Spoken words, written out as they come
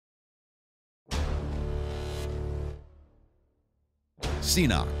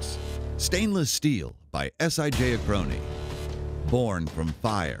SINOXX, stainless steel by SIJ Acroni. Born from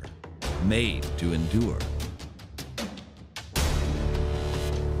fire, made to endure.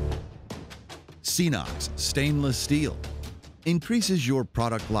 SINOXX stainless steel increases your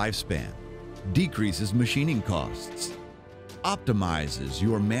product lifespan, decreases machining costs, optimizes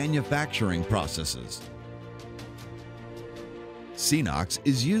your manufacturing processes. SINOXX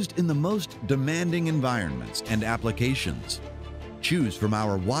is used in the most demanding environments and applications. Choose from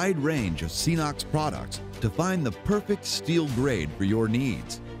our wide range of SINOXX products to find the perfect steel grade for your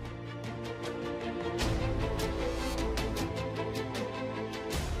needs.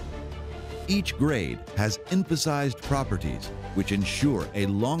 Each grade has emphasized properties which ensure a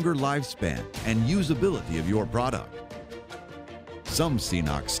longer lifespan and usability of your product. Some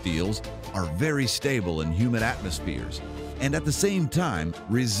SINOXX steels are very stable in humid atmospheres and at the same time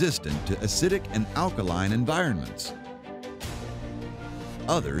resistant to acidic and alkaline environments.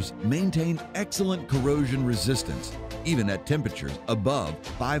 Others maintain excellent corrosion resistance even at temperatures above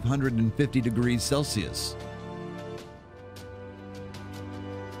 550 degrees Celsius.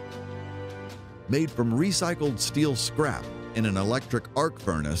 Made from recycled steel scrap in an electric arc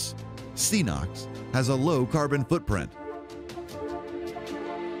furnace, SINOXX has a low carbon footprint.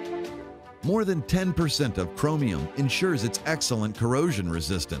 More than 10% of chromium ensures its excellent corrosion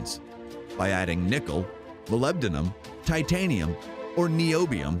resistance. By adding nickel, molybdenum, titanium, or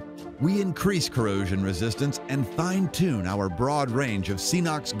niobium, we increase corrosion resistance and fine-tune our broad range of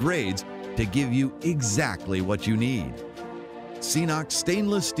SINOXX grades to give you exactly what you need. SINOXX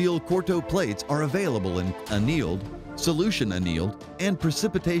stainless steel Corto plates are available in annealed, solution annealed, and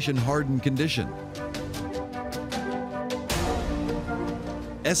precipitation hardened condition.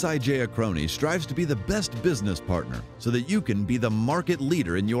 SIJ Acroni strives to be the best business partner so that you can be the market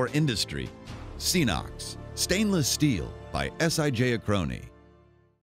leader in your industry. SINOXX, stainless steel by SIJ Acroni.